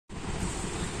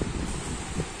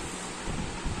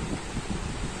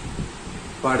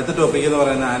അടുത്ത ടോപ്പിക് എന്ന്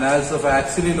പറയുന്നത് analysis of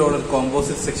ആക്സിലി loaded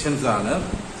composite sections ആണ്.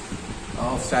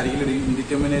 സ്റ്റാറ്റിക്കലി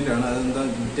ഇൻഡിറ്റർമിനേറ്റ് ആണ്. അതെന്താ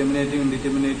ഡിറ്റർമിനേറ്റീവ്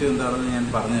ഇൻഡിറ്റർമിനേറ്റീവ് എന്താണെന്ന് ഞാൻ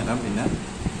പറഞ്ഞുതരാം. പിന്നെ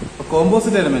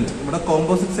കോമ്പോസിറ്റ് എലിമെന്റ്, ഇവിടെ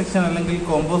കോമ്പോസിറ്റ് സെക്ഷൻ അല്ലെങ്കിൽ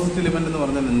കോമ്പോസിറ്റ് എലിമെന്റ് എന്ന്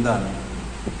പറഞ്ഞാൽ എന്താണ്?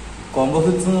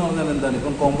 കോമ്പോസിറ്റ്സ് എന്ന് പറഞ്ഞാൽ എന്താണ്?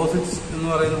 ഇപ്പം കോമ്പോസിറ്റ്സ് എന്ന്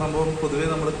പറയുന്ന സംഭവം പൊതുവേ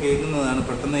നമ്മൾ കേൾക്കുന്നതാണ്.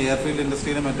 പെട്ടെന്ന് എയർഫീൽഡ്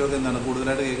ഇൻഡസ്ട്രിയിലും മറ്റൊക്കെ എന്താണ്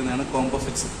കൂടുതലായിട്ട് കേൾക്കുന്നതാണ്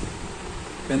കോമ്പോസിറ്റ്സ്.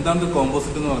 എന്താണ്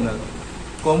കോമ്പോസിറ്റ് എന്ന് പറഞ്ഞാൽ?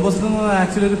 കോമ്പോസിറ്റ് എന്ന് പറഞ്ഞാൽ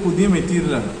ആക്ച്വലി ഒരു പുതിയ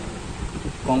മെറ്റീരിയലാണ്.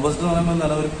 കോമ്പോസിറ്റ് എന്ന് പറയുമ്പോൾ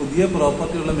എന്താണ്? ഒരു പുതിയ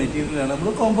പ്രോപ്പർട്ടി ഉള്ള മെറ്റീരിയലാണ്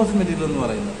നമ്മൾ കോമ്പോസിറ്റ് മെറ്റീരിയൽ എന്ന്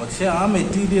പറയുന്നത്. പക്ഷെ ആ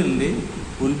മെറ്റീരിയലിന്റെ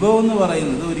ഉത്ഭവം എന്ന്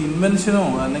പറയുന്നത് ഒരു ഇൻവെൻഷനോ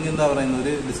അല്ലെങ്കിൽ എന്താ പറയുന്നത്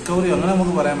ഒരു ഡിസ്കവറിയോ അങ്ങനെ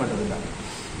നമുക്ക് പറയാൻ പറ്റത്തില്ല.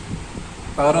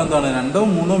 പകരം എന്താണ്? 2 or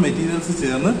 3 മെറ്റീരിയൽസ്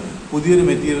ചേർന്ന് പുതിയൊരു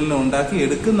മെറ്റീരിയലിനെ ഉണ്ടാക്കി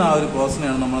എടുക്കുന്ന ആ ഒരു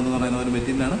പ്രോസസ്സിനെയാണ് നമ്മളെന്ന് പറയുന്ന ഒരു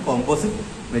മെറ്റീരിയലാണ് കോമ്പോസിറ്റ്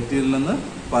മെറ്റീരിയൽ എന്ന്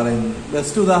പറയുന്നത്.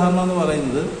 ബെസ്റ്റ് ഉദാഹരണം എന്ന്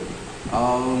പറയുന്നത്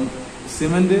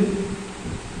cement,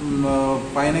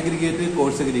 fine aggregate,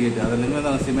 coarse aggregate. അതല്ലെങ്കിൽ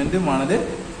എന്താണ്? സിമെന്റ്, മണല്,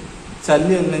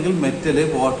 ചല്ലി അല്ലെങ്കിൽ മെറ്റല്,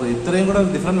 വാട്ടർ, ഇത്രയും കൂടെ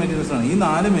ഡിഫറെന്റ് മെറ്റീരിയൽസ് ആണ്. ഈ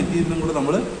 4 മെറ്റീരിയലും കൂടെ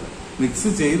നമ്മൾ മിക്സ്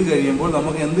ചെയ്ത് കഴിയുമ്പോൾ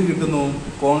നമുക്ക് എന്ത് കിട്ടുന്നു?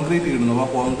 കോൺക്രീറ്റ് കിട്ടുന്നു. അപ്പൊ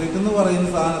കോൺക്രീറ്റ് എന്ന് പറയുന്ന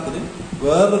സാധനത്തിന്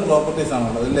വേറൊരു പ്രോപ്പർട്ടീസ്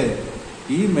ആണുള്ളത് അല്ലേ?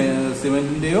 ഈ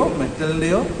സിമെന്റിന്റെയോ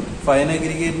മെറ്റലിന്റെയോ ഫൈൻ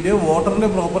അഗ്രിഗേറ്റിന്റെയോ വാട്ടറിന്റെ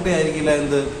പ്രോപ്പർട്ടി ആയിരിക്കില്ല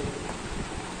എന്ത്?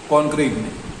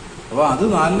 കോൺക്രീറ്റിന്. അപ്പൊ അത്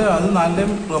നാലിന്റെ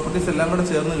പ്രോപ്പർട്ടീസ് എല്ലാം കൂടെ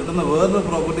ചേർന്ന് കിട്ടുന്ന വേറൊരു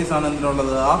പ്രോപ്പർട്ടീസ് ആണ്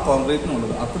എന്തിനുള്ളത്? ആ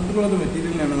കോൺക്രീറ്റിനുള്ളത്. അത്തരത്തിലുള്ള ഒരു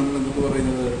മെറ്റീരിയലിനാണ് നമ്മൾ എന്ത്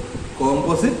പറയുന്നത്?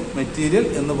 കോമ്പോസിറ്റ് മെറ്റീരിയൽ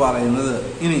എന്ന് പറയുന്നത്.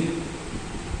 ഇനി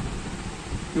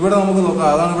ഇവിടെ നമുക്ക് നോക്കാം.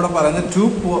 അതാണ് ഇവിടെ പറയുന്നത് 2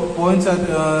 points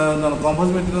എന്താണ്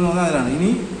കോമ്പോസിറ്റ് മെറ്റീരിയൽ എന്ന് പറഞ്ഞാൽ അതിനാണ്. ഇനി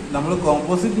നമ്മൾ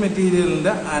കോമ്പോസിറ്റ്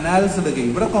മെറ്റീരിയലിന്റെ അനാലിസിസ് എടുക്കുക.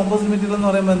 ഇവിടെ കോമ്പോസിറ്റ് മെറ്റീരിയൽ എന്ന്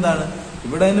പറയുമ്പോൾ എന്താണ്?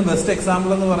 ഇവിടെ അതിന് ബെസ്റ്റ് എക്സാമ്പിൾ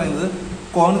എന്ന് പറയുന്നത്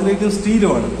കോൺക്രീറ്റും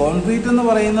സ്റ്റീലും ആണ്. കോൺക്രീറ്റ് എന്ന്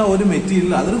പറയുന്ന ഒരു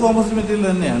മെറ്റീരിയൽ അതൊരു കോമ്പോസിറ്റ് മെറ്റീരിയൽ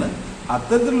തന്നെയാണ്.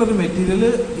 അത്തരത്തിലുള്ളൊരു material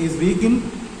is week in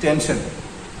tension.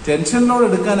 ടെൻഷനിലോട്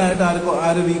എടുക്കാനായിട്ട്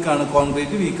ആര് വീക്കാണ്?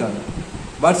 Concrete വീക്കാണ്.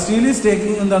 But steel is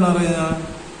taking എന്താണ് പറയുന്നത്?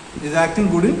 Is acting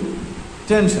good in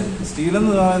tension. Steel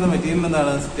എന്ന് പറയുന്ന മെറ്റീരിയൽ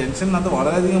എന്താണ്? ടെൻഷനകത്ത്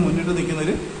വളരെയധികം മുന്നിട്ട് നിൽക്കുന്ന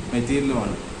ഒരു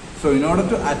മെറ്റീരിയലുമാണ്. So in order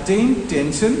to attain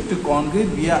tension to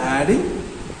concrete V are adding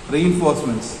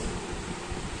റീഇൻഫോഴ്സ്മെന്റ്സ്.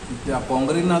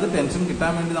 കോൺക്രീറ്റിനകത്ത് tension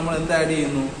കിട്ടാൻ വേണ്ടി നമ്മൾ എന്ത് ആഡ്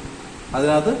ചെയ്യുന്നു?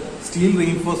 അതിനകത്ത് സ്റ്റീൽ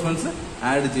റീഇൻഫോഴ്സ്മെന്റ്സ്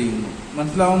ആഡ് ചെയ്യുന്നു.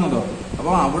 മനസ്സിലാവുന്നുണ്ടോ?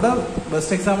 അപ്പോൾ അവിടെ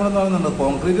ബെസ്റ്റ് എക്സാമ്പിൾ എന്ന് പറയുന്നുണ്ട്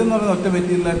കോൺക്രീറ്റ് എന്ന് പറയുന്ന ഒറ്റ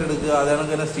മെറ്റീരിയലായിട്ട് എടുക്കുക, അതാണ്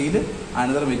തന്നെ സ്റ്റീൽ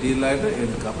അനദർ മെറ്റീരിയലായിട്ട്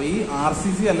എടുക്കുക. അപ്പോൾ ഈ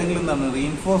RCC അല്ലെങ്കിൽ എന്താണ്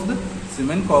റീഇൻഫോഴ്സ്ഡ്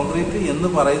സിമെന്റ് കോൺക്രീറ്റ് എന്ന്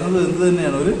പറയുന്നത് എന്ത്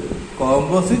തന്നെയാണ്? ഒരു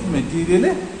കോമ്പോസിറ്റ് മെറ്റീരിയൽ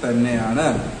തന്നെയാണ്.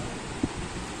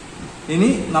 ഇനി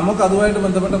നമുക്ക് അതുമായിട്ട്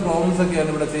ബന്ധപ്പെട്ട പ്രോബ്ലംസ് ഒക്കെയാണ്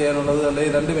ഇവിടെ ചെയ്യാനുള്ളത്.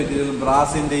 അല്ലെങ്കിൽ 2 മെറ്റീരിയൽ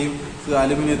ബ്രാസിന്റെയും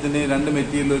അലുമിനിയത്തിന്റെയും 2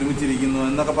 മെറ്റീരിയൽ ഒരുമിച്ചിരിക്കുന്നു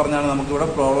എന്നൊക്കെ പറഞ്ഞാണ് നമുക്ക് ഇവിടെ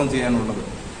പ്രോബ്ലം ചെയ്യാനുള്ളത്.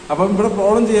 അപ്പം ഇവിടെ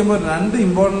പ്രോബ്ലം ചെയ്യുമ്പോൾ 2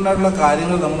 ഇമ്പോർട്ടന്റ് ആയിട്ടുള്ള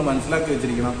കാര്യങ്ങൾ നമ്മൾ മനസ്സിലാക്കി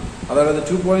വെച്ചിരിക്കണം. അതായത്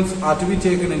 2 points R to be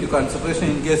taken in to consideration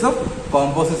in case of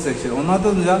composite section.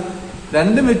 ഒന്നാമത്തെന്ന് വെച്ചാൽ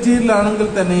 2 മെറ്റീരിയൽ ആണെങ്കിൽ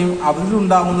തന്നെയും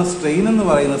അതിലുണ്ടാകുന്ന സ്ട്രെയിൻ എന്ന്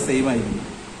പറയുന്നത് സെയിം ആയിരിക്കും.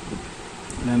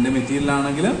 2 മെറ്റീരിയൽ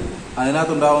ആണെങ്കിലും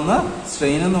അതിനകത്തുണ്ടാവുന്ന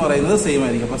സ്ട്രെയിൻ എന്ന് പറയുന്നത് സെയിം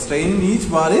ആയിരിക്കും. അപ്പൊ strain in each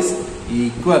bar is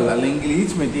equal അല്ലെങ്കിൽ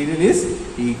ഈച്ച് മെറ്റീരിയൽ ഈസ്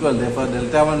ഈക്വൽ.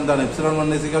 Δ1 എന്താണ്?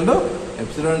 ε1 is equal to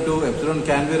ε2. ε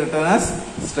can be written as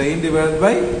stress divided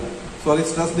by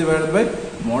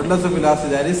modulus of velocity,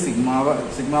 that is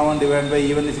sigma1 divided by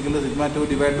E1 is equal to sigma2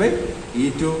 divided by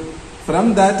E2. From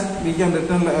that we can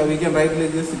write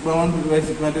like this: sigma1 by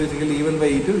sigma2 is equal to E1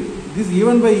 by E2. This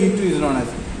E1 by E2 is known as,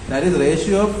 that is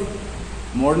ratio of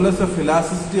modulus of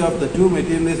elasticity of the 2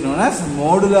 material is known as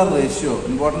modular ratio.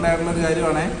 Important ആയിട്ടുള്ള ഒരു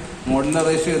കാര്യമാണ് modular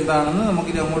ratio എന്താണെന്ന്. നമുക്ക്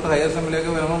ഇനി അങ്ങോട്ട് higher സെമ്മിലേക്ക്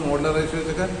വരുമ്പോൾ modular ratios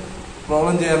ഒക്കെ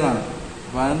problem ചെയ്യാവുന്നതാണ്.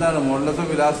 അപ്പോൾ എന്താണ് modulus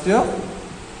of elasticity of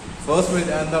first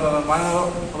എന്താണ്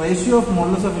ratio of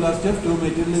modulus of elasticity of 2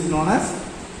 material is known as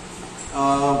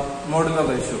modular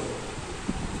ratio.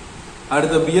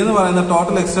 അടുത്ത ബി എന്ന് പറയുന്നത്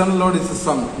total external Lord is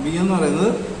some. B എന്ന് പറയുന്നത്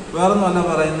വേറൊന്നുമല്ല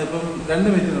പറയുന്നത്. ഇപ്പം 2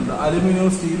 മെറ്റീരിയൽ ഉണ്ട്,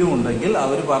 അലുമിനിയവും സ്റ്റീലും ഉണ്ടെങ്കിൽ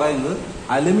അവർ പറയുന്നത്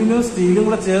അലുമിനിയവും സ്റ്റീലും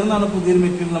കൂടെ ചേർന്നാണ് പുതിയൊരു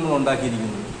മെറ്റീരിയൽ നമ്മൾ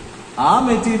ഉണ്ടാക്കിയിരിക്കുന്നത്. ആ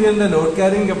മെറ്റീരിയലിന്റെ ലോഡ്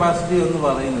ക്യാരിങ് കപ്പാസിറ്റി എന്ന്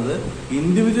പറയുന്നത്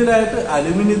ഇൻഡിവിജ്വൽ ആയിട്ട്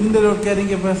അലുമിനിയത്തിന്റെ ലോഡ്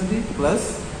ക്യാരിങ് കപ്പാസിറ്റി പ്ലസ്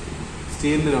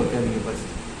സ്റ്റീലിന്റെ ലോഡ് ക്യാരിങ്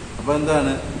കപ്പാസിറ്റി. അപ്പൊ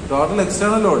എന്താണ്? Total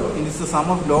external Lord is the sum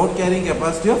of load carrying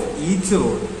capacity of each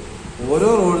road. ഓരോ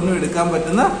റോഡിനും എടുക്കാൻ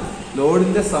പറ്റുന്ന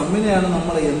ലോഡിന്റെ സമ്മിനെയാണ്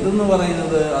നമ്മൾ എന്തെന്ന്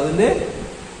പറയുന്നത്? അതിന്റെ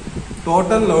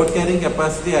ടോട്ടൽ ലോഡ് ക്യാരിങ്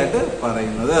കപ്പാസിറ്റി ആയിട്ട്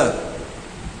പറയുന്നത്.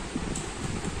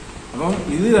 അപ്പം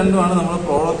ഇത് രണ്ടുമാണ് നമ്മൾ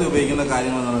പ്രോബ്ലത്തിൽ ഉപയോഗിക്കുന്ന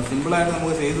കാര്യങ്ങൾ എന്നാണ്. സിമ്പിൾ ആയിട്ട്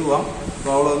നമുക്ക് ചെയ്തു പോവാം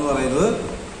പ്രോബ്ലം എന്ന് പറയുന്നത്.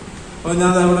 അപ്പോൾ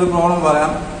ഞാൻ ഇവിടെ ഒരു പ്രോബ്ലം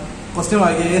പറയാം. ക്വസ്റ്റ്യൻ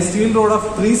വായിക്കുക. A steel rod of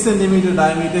 3 centimeter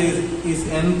diameter is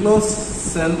enclosed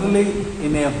centrally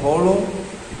in a hollow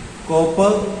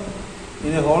copper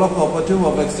tube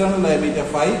of external diameter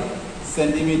 5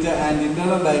 centimeter and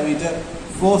internal diameter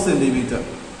 4 centimeter.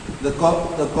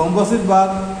 The composite bar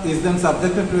is then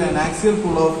subjected to an axial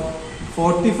pull of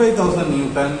 45,000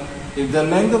 Newton. If the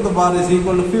length of the bar is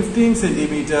equal to 15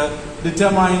 centimeter,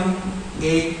 determine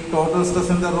A. Total stress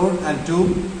in the rod, and 2.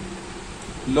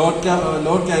 Load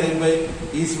carried by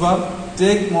each bar.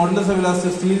 Take modulus of velocity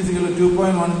of steel is equal to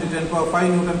 2.1 into 10 power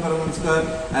 5 Newton per mm square,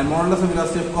 and modulus of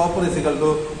velocity of copper is equal to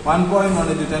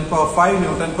 1.1 into 10 power 5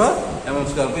 Newton per mm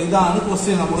square. അപ്പോൾ ഇതാണ്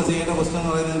question. നമുക്ക് ചെയ്യേണ്ട question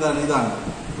എന്ന് പറയുന്നത് എന്താണ്? ഇതാണ്.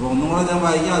 അപ്പോൾ ഒന്നും കൂടെ ഞാൻ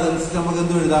വായിക്കാം, അതനുസരിച്ച് നമുക്ക്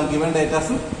എന്ത് എഴുതാം, ഗിവൻ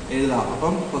ഡേറ്റാസും എഴുതാം.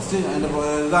 അപ്പം ക്വസ്റ്റ്യൻ അതിന്റെ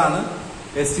ഇതാണ്.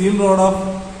 A steel rod of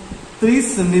 3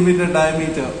 centimetre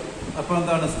diameter. അപ്പൊ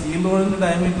എന്താണ് സ്റ്റീൽ റോഡിന്റെ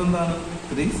ഡയമീറ്റർ? എന്താണ്?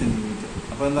 3 സെന്റിമീറ്റർ.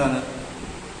 അപ്പൊ എന്താണ്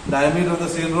diameter of the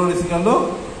steel rod is equal to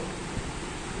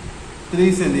 3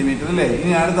 centimeter അല്ലേ?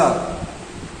 ഇനി അടുത്ത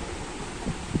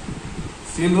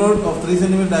steel rod of 3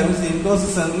 centimeter diameter is enclosed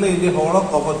centrally in the hollow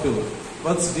copper tube.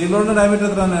 But steel rod diameter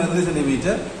എത്രയാണ്? 3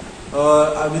 centimeter,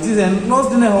 which is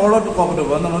enclosed in a hollow copper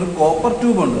tube. എന്താണ്? ഒരു copper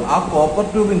tube ഉണ്ട്. ആ copper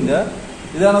ട്യൂബിന്റെ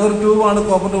ഇതാണ് ഒരു ട്യൂബാണ്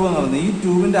കോപ്പർ ട്യൂബ് എന്ന് പറയുന്നത്. ഈ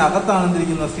ട്യൂബിന്റെ അകത്താണ്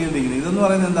എന്തിരിക്കുന്നത്? സ്റ്റീൽ ഇരിക്കുന്നത്. ഇതെന്ന്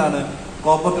പറയുന്നത് എന്താണ്?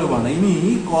 കോപ്പർ ട്യൂബാണ്. ഇനി ഈ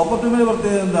കോപ്പർ ട്യൂബിന്റെ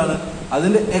പ്രത്യേകത എന്താണ്?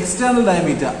 അതിന്റെ എക്സ്റ്റേണൽ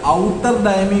ഡയമീറ്റർ, ഔട്ടർ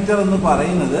ഡയമീറ്റർ എന്ന്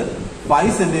പറയുന്നത്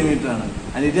 5 സെന്റിമീറ്റർ ആണ്.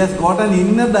 And it has got an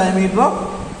inner diameter of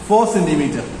 4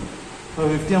 centimetre. ഇപ്പോൾ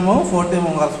 50 mm 40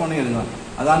 mm കറസ്പോണ്ടിങ് എടുക്കുക.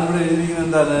 അതാണ് ഇവിടെ എഴുതിയിരിക്കുന്നത്.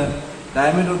 എന്താണ്?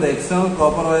 Diameter of the external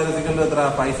copper wire is equal to എത്ര?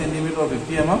 5 centimetre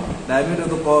 50 mm. Diameter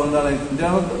of the എന്താണ്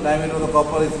internal diameter of the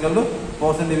copper is equal to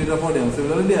 4 centimetre 40 mm.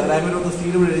 Similarly diameter of the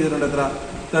steel ഇവിടെ എഴുതിയിട്ടുണ്ട് എത്ര?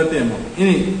 30 mm.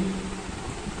 ഇനി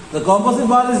the composite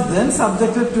bar is then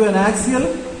subjected to an axial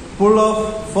pull of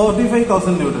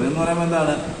 45,000 Newton. എന്ന് പറയുമ്പോൾ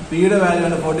എന്താണ്? പിയുടെ value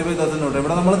ആണ് 45,000 Newton.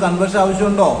 ഇവിടെ നമ്മൾ കൺവേർഷൻ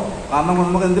ആവശ്യമുണ്ടോ? കാരണം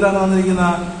നമുക്ക് എന്തിലാണ്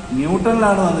വന്നിരിക്കുന്നത്?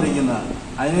 ന്യൂട്ടണിലാണ് വന്നിരിക്കുന്നത്.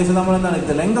 അതിനുശേഷം നമ്മൾ എന്താണ്?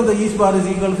 the length of the each bar is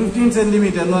equal to 15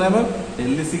 centimeter എന്ന് പറയുമ്പോൾ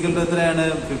L is equal to എത്രയാണ്?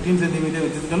 15 centimeter,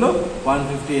 which is equal to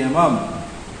 150 mm.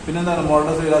 പിന്നെന്താണ്?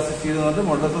 മോഡുലസ് ഓഫ് ഇലാസ്റ്റിസിറ്റി എന്ന് പറഞ്ഞിട്ട്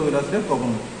modulus of elasticity of copper.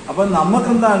 അപ്പൊ നമുക്ക്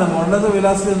എന്താണ് മോഡുലസ് ഓഫ്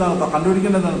ഇലാസ്റ്റിസിറ്റി എന്താണ്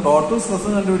കണ്ടുപിടിക്കേണ്ടത്? ടോട്ടൽ സ്ട്രെസ്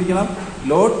കണ്ടുപിടിക്കണം,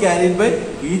 ലോഡ് ക്യാരിഡ് ബൈ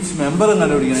ഈച്ച് മെമ്പറും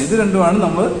കണ്ടുപിടിക്കണം. ഇത് രണ്ടുമാണ്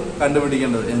നമ്മൾ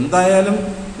കണ്ടുപിടിക്കേണ്ടത്. എന്തായാലും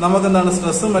നമുക്ക് എന്താണ്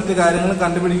സ്ട്രെസ്സും മറ്റു കാര്യങ്ങളും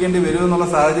കണ്ടുപിടിക്കേണ്ടി വരും എന്നുള്ള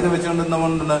സാഹചര്യം വെച്ചുകൊണ്ട്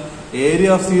എന്തുകൊണ്ടാണ് ഏരിയ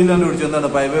ഓഫ് സ്റ്റീൽ കണ്ടുപിടിച്ചു.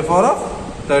 എന്താണ്? 5/4 of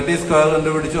 30 square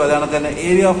കണ്ടുപിടിച്ചു. അതാണ് തന്നെ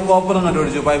ഏരിയ ഓഫ് കോപ്പറും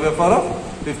കണ്ടുപിടിച്ചു. 5/4 of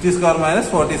 50 square minus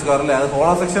 40 square അല്ലേ? അത്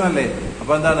ഹോളോ സെക്ഷൻ അല്ലേ?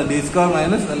 അപ്പൊ എന്താണ്? d square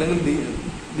മൈനസ് അല്ലെങ്കിൽ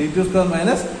d2 square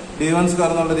minus d1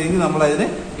 square എന്നുള്ള രീതി നമ്മൾ അതിനെ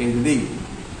എഴുതി.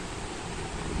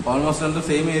 ഓൾമോസ്റ്റ് രണ്ടും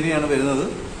സെയിം ഏരിയ ആണ് വരുന്നത്.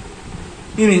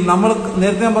 ഇനി നമ്മൾ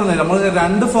നേരത്തെ ഞാൻ പറഞ്ഞില്ല, നമ്മൾ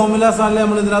 2 ഫോർമുലാസ് ആണല്ലേ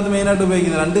നമ്മൾ ഇതിനകത്ത് മെയിൻ ആയിട്ട്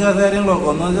ഉപയോഗിക്കുന്നത്. 2 കാര്യങ്ങൾ ഓർക്കും.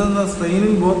 ഒന്ന് വെച്ചാൽ strain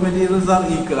in both materials are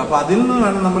equal. അപ്പൊ അതിൽ നിന്ന്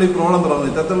വേണം നമ്മൾ ഈ പ്രോബ്ലം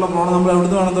തുടങ്ങുന്നത്. ഇത്തരത്തിലുള്ള പ്രോബ്ലം നമ്മൾ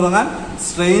എവിടുന്ന് വേണം തുടങ്ങാൻ?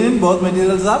 Strain in both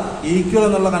materials are equal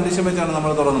എന്നുള്ള കണ്ടീഷൻ വെച്ചാണ്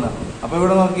നമ്മൾ തുടങ്ങുന്നത്. അപ്പൊ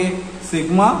ഇവിടെ നോക്കി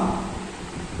sigma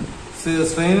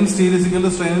strain in steel is equal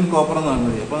to strain in copper എന്ന്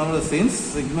പറഞ്ഞത്. അപ്പൊ നമ്മൾ സിൻസ്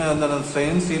സിഗ്മ എന്താണ്?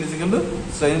 Strain in steel is equal to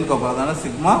strain in copper. അതാണ്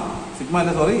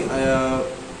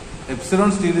epsilon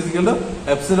steel is equal to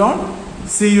epsilon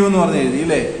CU എന്ന് പറഞ്ഞ് എഴുതി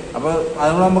അല്ലേ? അപ്പൊ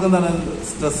അതുകൊണ്ട് നമുക്ക് എന്താണ്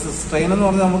സ്ട്രെയിൻ എന്ന്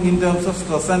പറഞ്ഞാൽ നമുക്ക് in terms of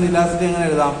stress and elasticity എങ്ങനെ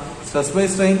എഴുതാം? സ്ട്രെസ് ബൈ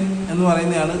സ്ട്രെയിൻ എന്ന്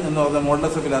പറയുന്നതാണ് എന്ന് പറഞ്ഞാൽ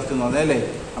മോഡുലസ് ഓഫ് ഇലാസ്റ്റിറ്റി എന്ന് പറഞ്ഞാൽ അല്ലേ?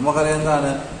 നമുക്കറിയാം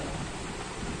എന്താണ്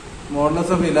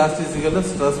modulus of elasticity equal to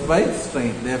stress by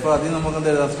strain. therefore അതിൽ നമുക്ക് എന്ത്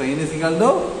എഴുതാം? Strain is equal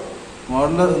to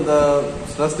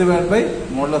stress divide by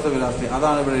modulus of elasticity.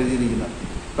 അതാണ് ഇവിടെ എഴുതിയിരിക്കുന്നത്.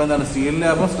 ഇപ്പൊ എന്താണ്? സ്റ്റീലിന്റെ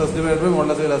ആകുമ്പോൾ stress divide by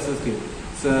modulus of elasticity,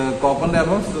 കോപ്പറിന്റെ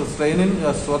ആകുമ്പോൾ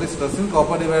stress in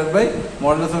copper divide by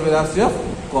modulus of elasticity of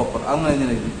copper. അങ്ങനെ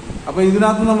ഇങ്ങനെ എഴുതി. അപ്പൊ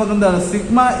ഇതിനകത്ത് നമുക്ക് എന്താണ്?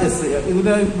 Sigma S.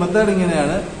 ഇതിന്റെ മെത്തേഡ്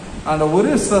ഇങ്ങനെയാണ്.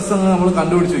 ഒരു സ്ട്രെസ് നമ്മൾ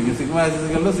കണ്ടുപിടിച്ച് വെക്കും. Sigma S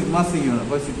is equal to sigma C U ആണ്.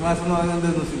 അപ്പൊ സിഗ്മ എസ് എന്ന് പറയുന്നത്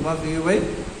എന്തായിരുന്നു? Sigma C U by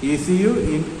E C U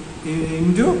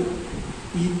into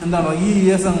എന്താണ്? ഈ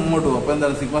എസ് അങ്ങോട്ട് പോകും. അപ്പൊ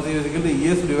എന്താണ്? Sigma C U is equal to E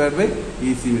S divide by E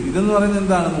C U. ഇതെന്ന് പറയുന്നത്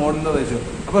എന്താണ്? Modular ratio.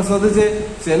 അപ്പൊ ശ്രദ്ധിച്ച്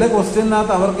ചില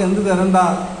ക്വസ്റ്റ്യനകത്ത് അവർക്ക് എന്ത് തരണ്ട?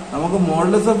 നമുക്ക്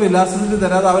മോഡുലസ് ഓഫ് ഇലാസ്റ്റിസിറ്റി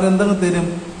തരാതെ അവരെന്തെങ്കിലും തരും?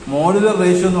 മോഡുലർ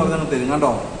റേഷ്യോ എന്ന് പറഞ്ഞാൽ തരും.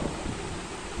 കണ്ടോ?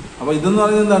 അപ്പൊ ഇതെന്ന്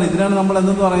പറയുന്നത് എന്താണ്? ഇതിനാണ് നമ്മൾ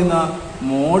എന്തെന്ന് പറയുന്ന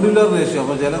മോഡുലർ റേഷ്യോ.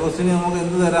 അപ്പൊ ചില ക്വസ്റ്റ്യന് നമുക്ക്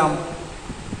എന്ത് തരാം?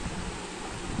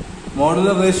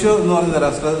 മോഡുലർ റേഷ്യോ എന്ന് പറഞ്ഞ്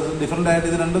തരാം. ഡിഫറെന്റ് ആയിട്ട്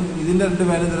ഇതിന്റെ 2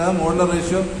 വാല്യൂ തരാം. മോഡുലർ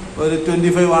റേഷ്യോ ഒരു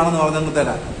 25 ആണെന്ന് പറഞ്ഞ്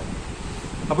തരാം.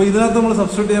 അപ്പൊ ഇതിനകത്ത് നമ്മൾ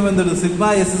സബ്സ്റ്റിറ്റ്യൂട്ട് ചെയ്യുമ്പോൾ എന്താണ്? സിഗ്മ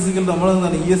എസ് ഇസിക്കൽ നമ്മൾ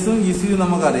എന്താണ്? ഇ എസും ഇ സിയും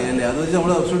നമുക്ക് അറിയാം അല്ലേ? അത് വെച്ച് നമ്മൾ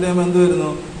സബ്സ്റ്റിറ്റ്യൂട്ട് ചെയ്യുമ്പോൾ എന്ത്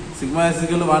വരുന്നു? Sigma S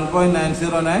is equal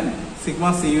 1.909 sigma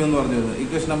C U എന്ന് പറഞ്ഞു വരുന്നത്.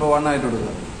 ഇക്വേഷൻ നമ്പർ 1 ആയിട്ട്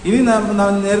കൊടുക്കുക. ഇനി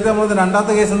നേരത്തെ നമ്മൾ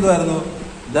രണ്ടാമത്തെ കേസ് എന്തായിരുന്നു?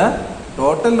 The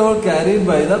total load carried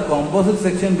by the composite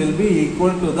section will be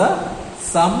equal to the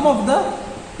sum of the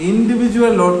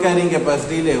individual load carrying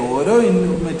കപ്പാസിറ്റിയിലെ ഓരോ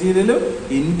മെറ്റീരിയലും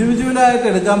ഇൻഡിവിജ്വൽ ആയിട്ട്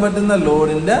എടുക്കാൻ പറ്റുന്ന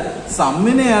ലോഡിന്റെ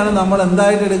സമ്മിനെയാണ് നമ്മൾ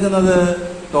എന്തായിട്ട് എടുക്കുന്നത്?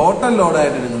 ടോട്ടൽ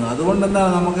ലോഡായിട്ട് എടുക്കുന്നത്. അതുകൊണ്ട്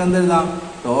എന്താണ് നമുക്ക് എന്തെഴുതാം?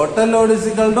 Total Lord is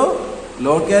equal to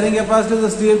load carrying capacity of the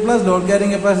steel plus load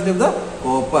carrying capacity of the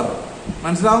copper.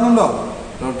 മനസ്സിലാവുന്നുണ്ടോ?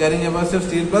 Load carrying capacity of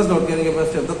steel plus load carrying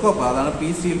capacity of the copper. അതാണ് P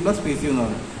steel plus P C എന്ന്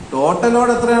പറയുന്നത്. Total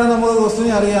load എത്രയാണ് നമുക്ക് question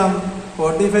അറിയാം?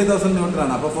 45,000 newton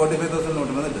ആണ്. അപ്പൊ 45,000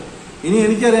 newton എന്നിട്ട് ഇനി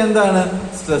എനിക്കറിയാം എന്താണ്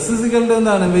സ്ട്രെസ് ഇസിക്കൽ ടു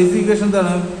എന്താണ് ബേസിക് ഇക്വേഷൻ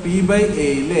എന്താണ് പി ബൈ എ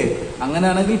ഇല്ലേ.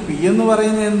 അങ്ങനെയാണെങ്കിൽ പി എന്ന്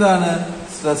പറയുന്നത് എന്താണ്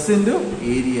സ്ട്രെസ് ഇൻറ്റു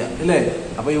ഏരിയ അല്ലേ.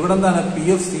 അപ്പൊ ഇവിടെ എന്താണ് പി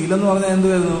ഓഫ് സ്റ്റീൽ എന്ന് പറഞ്ഞാൽ എന്ത്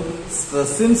വരുന്നു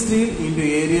stress in steel into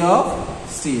area of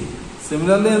steel.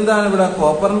 Similarly എന്താണ് ഇവിടെ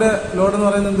കോപ്പറിന്റെ ലോഡ് എന്ന്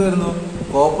പറയുന്നത് എന്ത് വരുന്നു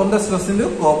കോപ്പറിന്റെ സ്ട്രെസ് ഇൻറ്റു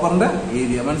കോപ്പറിന്റെ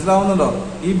ഏരിയ. മനസ്സിലാവുന്നുണ്ടോ?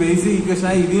 ഈ ബേസിക്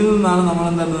ഇക്വേഷനായി ഇതിൽ നിന്നാണ് നമ്മൾ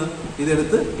എന്താണ്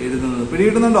ഇതെടുത്ത് എഴുതുന്നത്.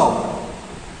 പിടികിട്ടുന്നുണ്ടോ?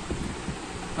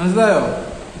 മനസ്സിലായോ?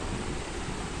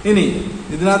 ഇനി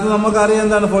ഇതിനകത്ത് നമുക്കറിയാം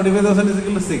എന്താണ്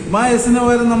 45,000 സിഗ്മ എസിന്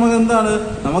പകരം നമുക്ക് എന്താണ്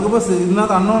നമുക്കിപ്പോ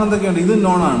ഇതിനകത്ത് അൺനോൺ എന്തൊക്കെയുണ്ട്. ഇത്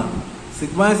നോൺ ആണ്.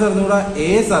 സിഗ്മ എസ് അറിഞ്ഞുകൂടാ,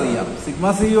 എസ് അറിയാം, സിഗ്മ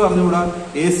സി യു അറിഞ്ഞുകൂടാ,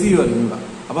 എ സി യു അറിഞ്ഞുകൂടാ.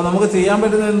 അപ്പൊ നമുക്ക് ചെയ്യാൻ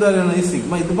പറ്റുന്നത് എന്താണ് ഈ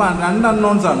സിഗ്മ ഇതിപ്പോ രണ്ട്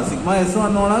അൺനോൺസ് ആണ്. സിഗ്മ എസും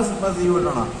അൺനോണാണ്, സിഗ്മ സി യു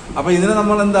അൺനോണാണ്. അപ്പൊ ഇതിനെ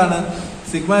നമ്മൾ എന്താണ്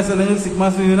സിഗ്മ എസ് അല്ലെങ്കിൽ സിഗ്മ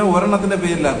സി യുവിനെ ഒരെണ്ണത്തിന്റെ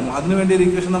പേരിലാക്കും. അതിനുവേണ്ടി ഒരു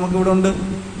ഇക്വേഷൻ നമുക്ക് ഇവിടെ ഉണ്ട്.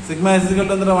 Sigma S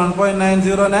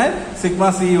 1.909 sigma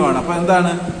C U ആണ്. അപ്പൊ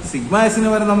എന്താണ് സിഗ്മ എസിന്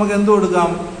വരെ നമുക്ക് എന്ത്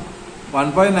കൊടുക്കാം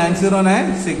 1.909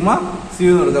 സിഗ്മ സി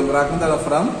യു എന്ന് കൊടുക്കാം. Bracket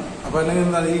from. അപ്പൊ അല്ലെങ്കിൽ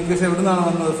എന്താണ് ഈ ഇക്വേഷൻ എവിടെ നിന്നാണ്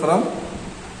വന്നത് ഫ്രം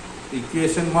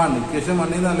ഇക്വേഷൻ 1. ഇക്വേഷൻ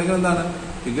 1 നിന്ന് അല്ലെങ്കിൽ എന്താണ്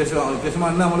ഇക്വേഷൻ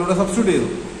 1 നമ്മളിവിടെ സബ്സ്റ്റിറ്റ്യൂട്ട് ചെയ്തു.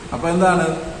 അപ്പൊ എന്താണ്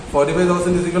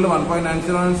 45,000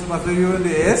 1.909 സിഗ്മ സി യു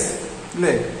എസ്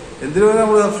അല്ലേ. എന്തിനു വരെ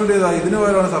നമ്മൾ സബ്സ്റ്റിറ്റ്യൂട്ട് ചെയ്താൽ ഇതിന്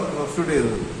പകരമാണ് സബ്സ്റ്റിറ്റ്യൂട്ട്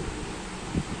ചെയ്തത്.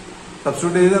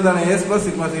 സബ്സ്റ്റിറ്റ്യൂട്ട് ചെയ്ത് എന്താണ് എസ് പ്ലസ്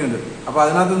സിഗ്മ സി ഉണ്ട്. അപ്പൊ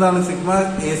അതിനകത്ത് എന്താണ് സിഗ്മ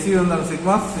എ സി എന്താണ് സിഗ്മ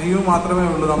സി യു മാത്രമേ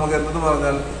ഉള്ളൂ നമുക്ക് എന്തെന്ന്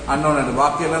പറഞ്ഞാൽ അൺനോൺ ആയിട്ട്.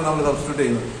 ബാക്കിയെല്ലാം നമ്മൾ സബ്സ്റ്റിറ്റ്യൂട്ട്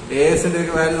ചെയ്യുന്നു. എ എസിന്റെ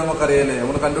ഒക്കെ വാല്യൂ നമുക്കറിയാലേ,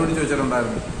 നമ്മൾ കണ്ടുപിടിച്ച്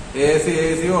വെച്ചിട്ടുണ്ടായിരുന്നു. എ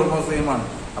സി ഓൾമോസ്റ്റ് സെയിം ആണ്.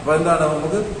 അപ്പൊ എന്താണ്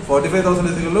നമുക്ക്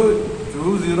 45,000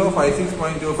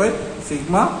 2056.25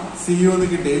 സിഗ്മ സി യു എന്ന്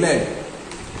കിട്ടി അല്ലേ.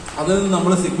 അതിൽ നിന്ന്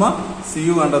നമ്മൾ സിഗ്മ സി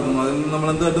യു കണ്ടെത്തുന്നു. അതിൽ നിന്ന് നമ്മൾ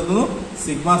എന്ത് കണ്ടെത്തുന്നു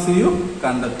സിഗ്മ സി യു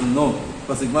കണ്ടെത്തുന്നു.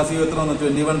 അപ്പൊ സിഗ്മ സി യു എത്ര വന്നു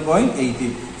 21.80.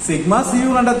 സിഗ്മ സി യു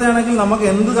കണ്ടെത്തുകയാണെങ്കിൽ നമുക്ക്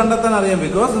എന്ത് കണ്ടെത്താൻ അറിയാം.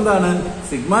 ബിക്കോസ് എന്താണ്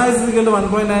സിഗ്മ എസ്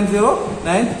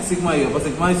 1.909 സിഗ്മ യു. അപ്പൊ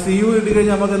സിഗ്മ സി യു കിട്ടി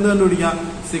കഴിഞ്ഞാൽ നമുക്ക് എന്ത് കണ്ടുപിടിക്കാം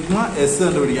സിഗ്മ എസ്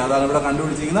കണ്ടുപിടിക്കാം. അതാണ് ഇവിടെ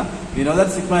കണ്ടുപിടിച്ചിരിക്കുന്ന വിനോദ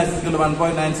sigma S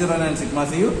 1.909 sigma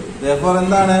C U. therefore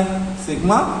എന്താണ്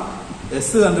സിഗ്മ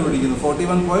എസ് കണ്ടുപിടിക്കുന്നു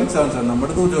 41.77.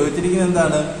 നമ്മുടെ അടുത്ത് ചോദിച്ചിരിക്കുന്നത്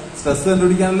എന്താണ് സ്ട്രെസ്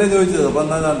കണ്ടുപിടിക്കാനല്ലേ ചോദിച്ചത്. അപ്പൊ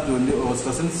എന്താണ്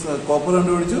സ്ട്രെസ് ഇൻ കോപ്പർ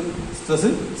കണ്ടുപിടിച്ചു, സ്ട്രെസ്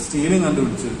ഇൻ സ്റ്റീലും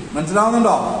കണ്ടുപിടിച്ചു.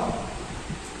 മനസ്സിലാവുന്നുണ്ടോ?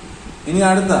 ഇനി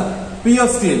അടുത്ത പി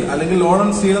ഓഫ് സ്റ്റീൽ അല്ലെങ്കിൽ ലോഡ് ഓൺ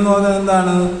സ്റ്റീൽ എന്ന് പറഞ്ഞാൽ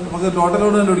എന്താണ് നമുക്ക് ടോട്ടൽ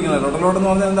ലോഡ് കണ്ടുപിടിക്കണം. ടോട്ടൽ ലോഡ് എന്ന്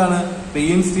പറഞ്ഞാൽ എന്താണ് P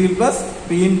in steel plus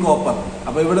P in copper.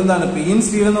 അപ്പൊ ഇവിടെ എന്താണ് പി ഇൻ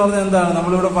സ്റ്റീൽ എന്ന് പറഞ്ഞാൽ എന്താണ്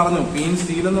നമ്മളിവിടെ പറഞ്ഞു പി ഇൻ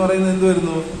സ്റ്റീൽ എന്ന് പറയുന്നത് എന്ത്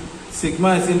വരുന്നു sigma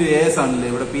S into A S ആണല്ലേ.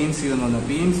 ഇവിടെ പി ഇൻ സ്റ്റീൽ എന്ന് പറഞ്ഞാൽ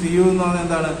പി ഇൻ സി യു എന്ന് പറഞ്ഞാൽ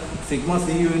എന്താണ് sigma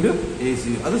C U into A C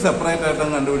U. അത് സെപ്പറേറ്റ്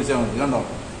ആയിട്ടൊന്ന് കണ്ടുപിടിച്ചാൽ മതി. കണ്ടോ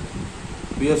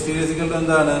പി ഓഫ് സ്റ്റീൽ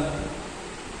എന്താണ്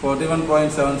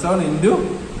 41.77 ഇൻറ്റു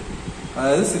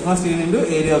അതായത് sigma steel into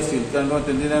area of steel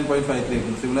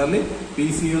 29.53. Similarly P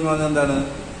C U എന്ന് പറഞ്ഞാൽ എന്താണ്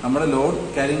നമ്മുടെ load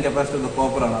carrying capacity of the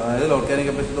copper ആണ്. അതായത് load carrying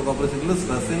capacity of the copper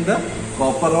stress in the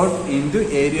copper load into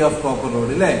area of copper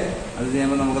load ഇല്ലേ. അത്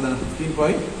ചെയ്യുമ്പോൾ നമുക്ക്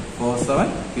 15.47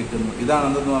 കിട്ടുന്നു. ഇതാണ്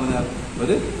എന്തെന്ന് പറഞ്ഞാൽ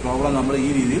ഒരു പ്രോബ്ലം നമ്മൾ ഈ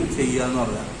രീതിയിൽ ചെയ്യുക എന്ന്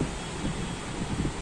പറഞ്ഞാൽ.